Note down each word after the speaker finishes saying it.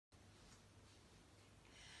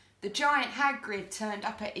The giant Hagrid turned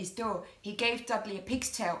up at his door. He gave Dudley a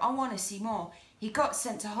pig's tail. I want to see more. He got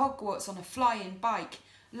sent to Hogwarts on a flying bike,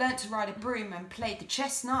 learnt to ride a broom and played the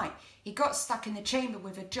chess knight. He got stuck in the chamber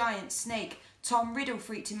with a giant snake. Tom Riddle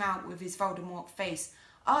freaked him out with his Voldemort face.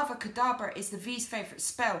 Avada is the V's favourite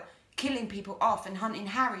spell, killing people off and hunting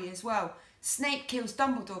Harry as well. Snape kills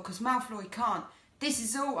Dumbledore because Malfoy can't. This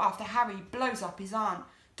is all after Harry blows up his aunt.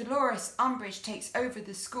 Dolores Umbridge takes over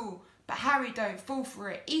the school, but Harry don't fall for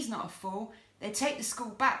it. He's not a fool. They take the school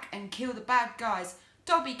back and kill the bad guys.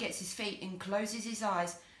 Dobby gets his feet and closes his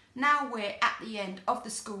eyes. Now we're at the end of the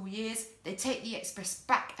school years. They take the Express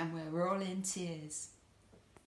back and we're all in tears.